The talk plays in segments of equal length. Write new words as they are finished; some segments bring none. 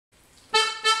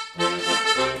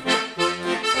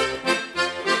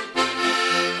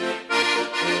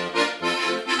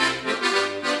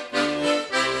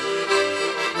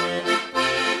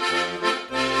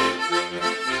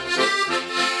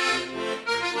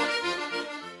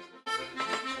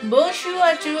Bonjour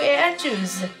à tous et à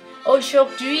tous.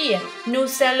 Aujourd'hui, nous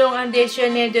allons un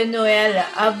déjeuner de Noël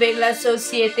avec la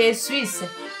société suisse.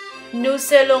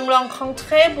 Nous allons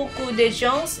rencontrer beaucoup de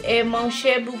gens et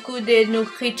manger beaucoup de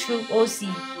nourriture aussi.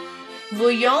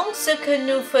 Voyons ce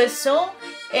que nous faisons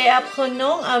et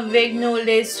apprenons avec nos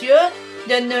les yeux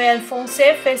de Noël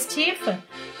français festif.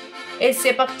 Et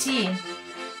c'est parti!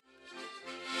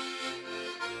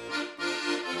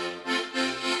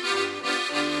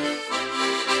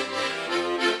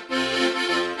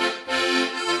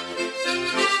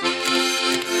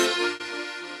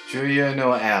 Joyeux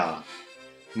Noël!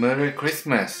 Merry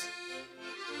Christmas!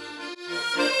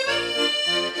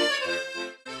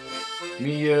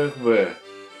 Meilleurs vœux,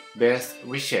 best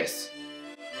wishes.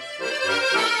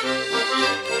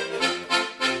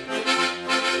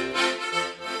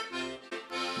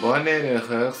 Bonne et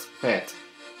heureuse fête,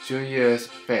 joyeuse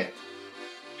fête.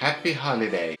 Happy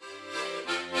holiday.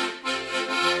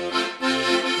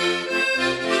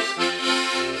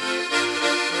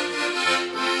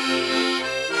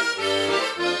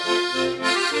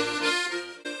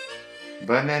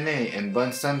 Bonne année and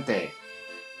bonne santé.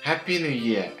 Happy New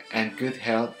Year and good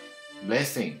health.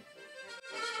 Blessing.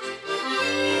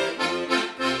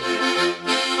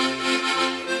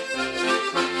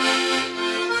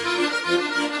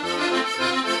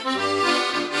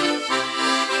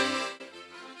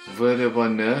 Vœux de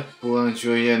bonheur pour un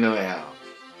joyeux Noël.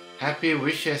 Happy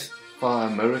wishes for a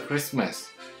Merry Christmas.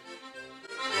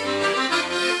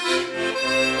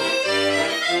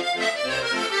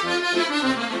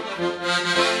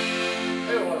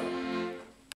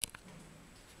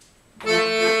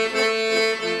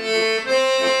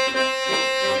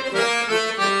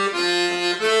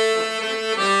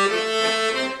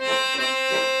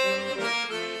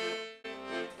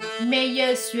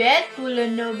 Meilleurs souhaits pour le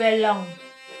nouvel an.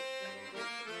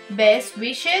 Best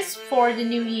wishes for the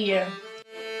new year.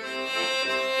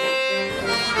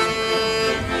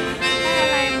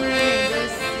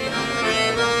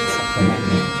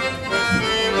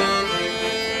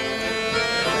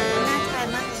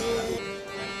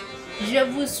 Je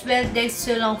vous souhaite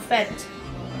d'excellentes fêtes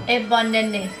et bonne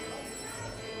année.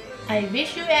 I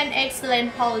wish you an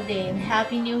excellent holiday and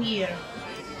Happy New Year.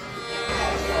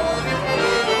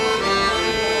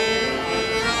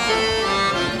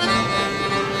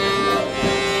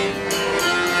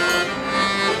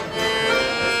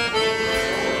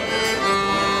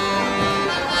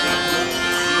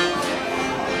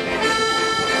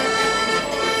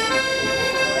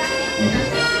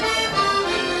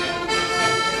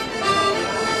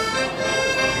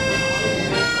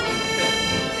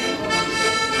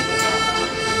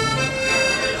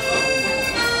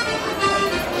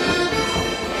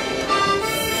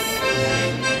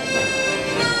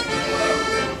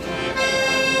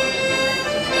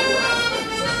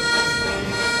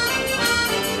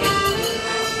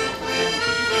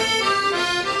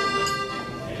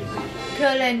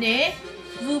 Que l'année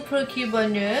vous procure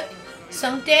bonheur,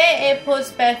 santé et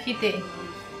prospérité.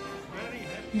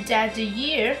 That the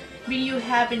year bring you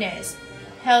happiness,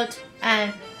 health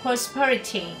and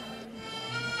prosperity.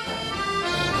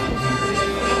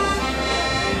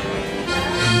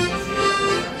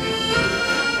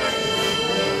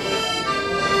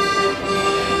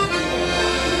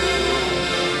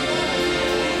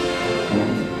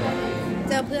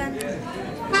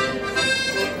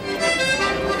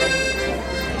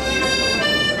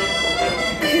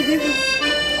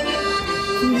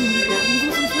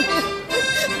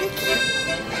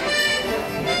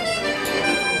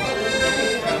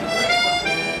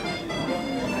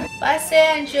 Passez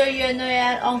un joyeux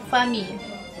Noël en famille.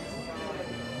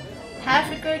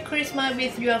 Have a good Christmas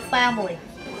with your family.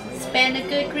 Spend a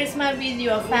good Christmas with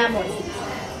your family.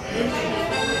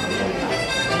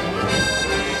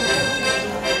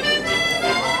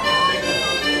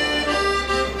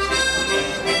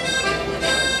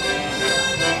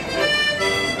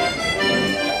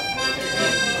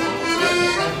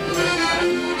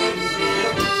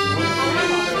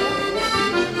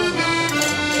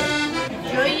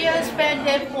 Joyeuse fête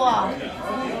des rois.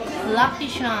 Lucky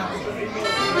charm.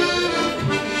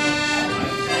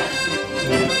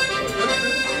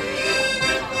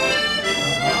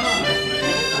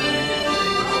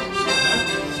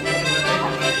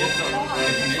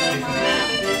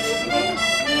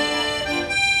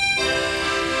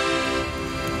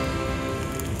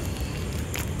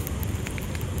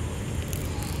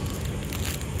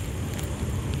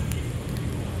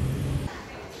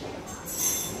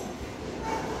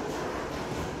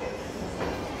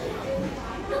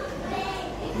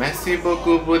 Merci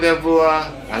beaucoup pour d'avoir.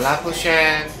 À la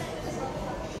prochaine.